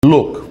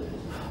Look,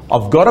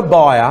 I've got a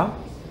buyer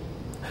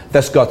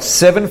that's got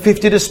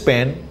 $750 to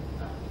spend.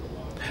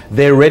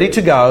 They're ready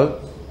to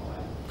go.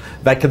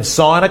 They can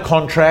sign a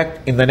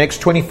contract in the next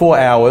 24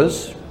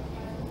 hours.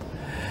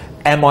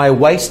 Am I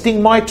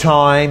wasting my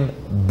time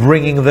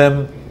bringing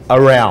them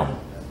around?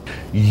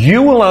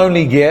 You will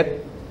only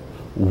get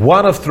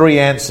one of three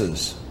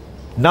answers.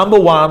 Number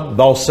one,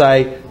 they'll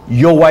say,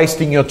 you're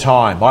wasting your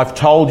time. I've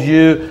told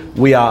you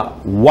we are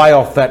way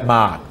off that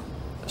mark.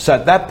 So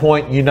at that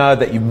point, you know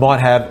that you might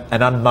have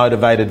an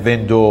unmotivated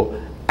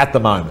vendor at the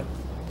moment.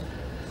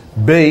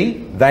 B,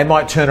 they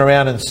might turn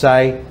around and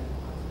say,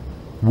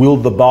 will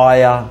the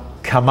buyer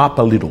come up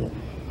a little?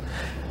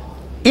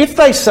 If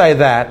they say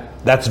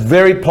that, that's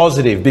very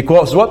positive,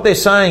 because what they're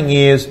saying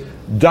is,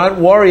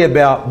 don't worry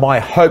about my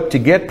hope to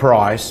get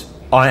price,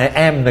 I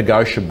am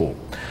negotiable.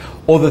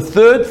 Or the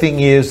third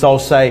thing is they'll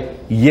say,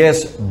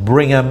 yes,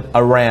 bring them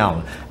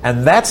around.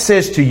 And that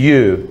says to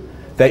you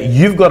that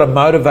you've got a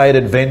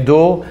motivated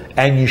vendor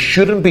and you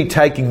shouldn't be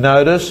taking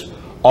notice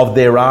of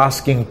their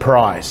asking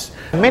price.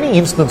 In many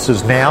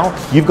instances now,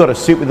 you've got to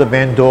sit with the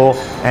vendor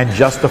and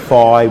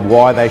justify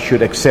why they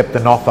should accept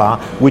an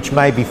offer which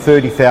may be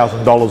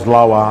 $30,000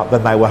 lower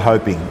than they were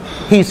hoping.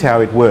 Here's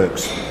how it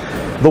works.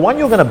 The one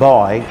you're going to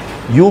buy,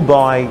 you'll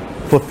buy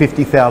for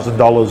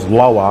 $50,000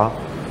 lower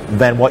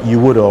than what you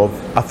would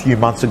have a few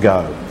months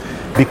ago,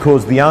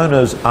 because the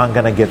owners aren't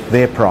going to get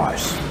their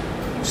price.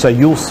 So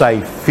you'll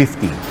save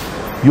 $50,000.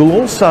 You'll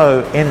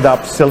also end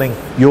up selling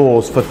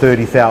yours for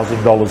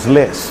 $30,000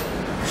 less.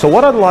 So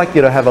what I'd like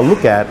you to have a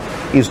look at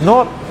is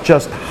not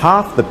just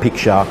half the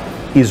picture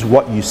is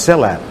what you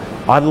sell at.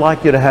 I'd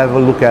like you to have a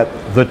look at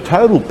the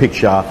total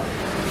picture,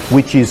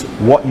 which is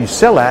what you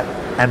sell at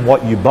and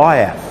what you buy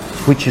at,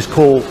 which is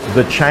called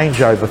the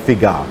changeover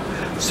figure.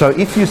 So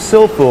if you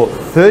sell for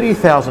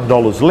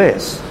 $30,000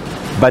 less,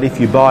 but if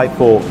you buy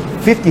for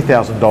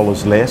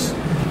 $50,000 less,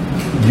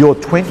 you're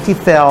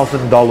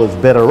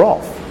 $20,000 better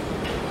off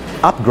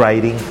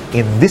upgrading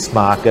in this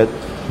market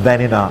than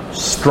in a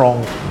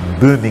strong,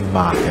 booming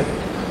market.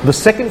 The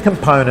second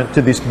component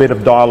to this bit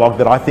of dialogue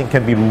that I think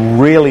can be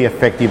really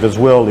effective as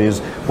well is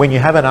when you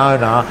have an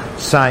owner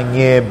saying,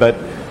 yeah, but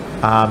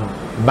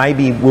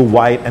maybe we'll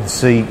wait and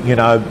see,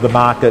 the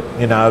market,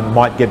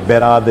 might get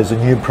better. There's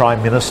a new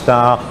Prime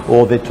Minister,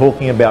 or they're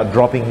talking about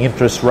dropping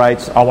interest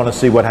rates. I want to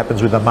see what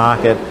happens with the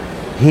market.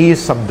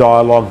 Here's some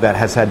dialogue that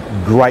has had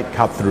great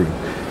cut through.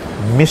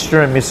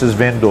 Mr. and Mrs.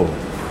 Vendor.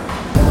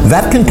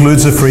 That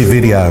concludes the free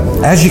video.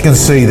 As you can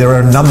see, there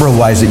are a number of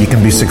ways that you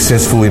can be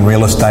successful in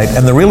real estate,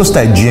 and the Real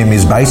Estate Gym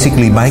is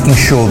basically making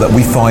sure that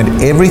we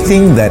find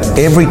everything that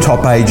every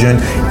top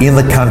agent in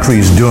the country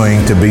is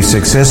doing to be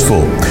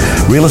successful.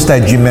 Real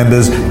Estate Gym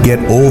members get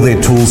all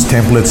their tools,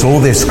 templates, all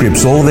their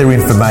scripts, all their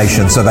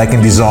information so they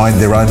can design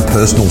their own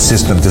personal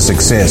system to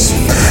success.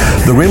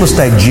 The Real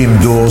Estate Gym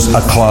doors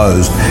are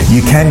closed.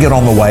 You can get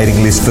on the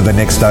waiting list for the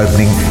next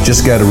opening.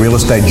 Just go to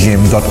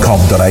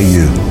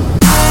realestategym.com.au.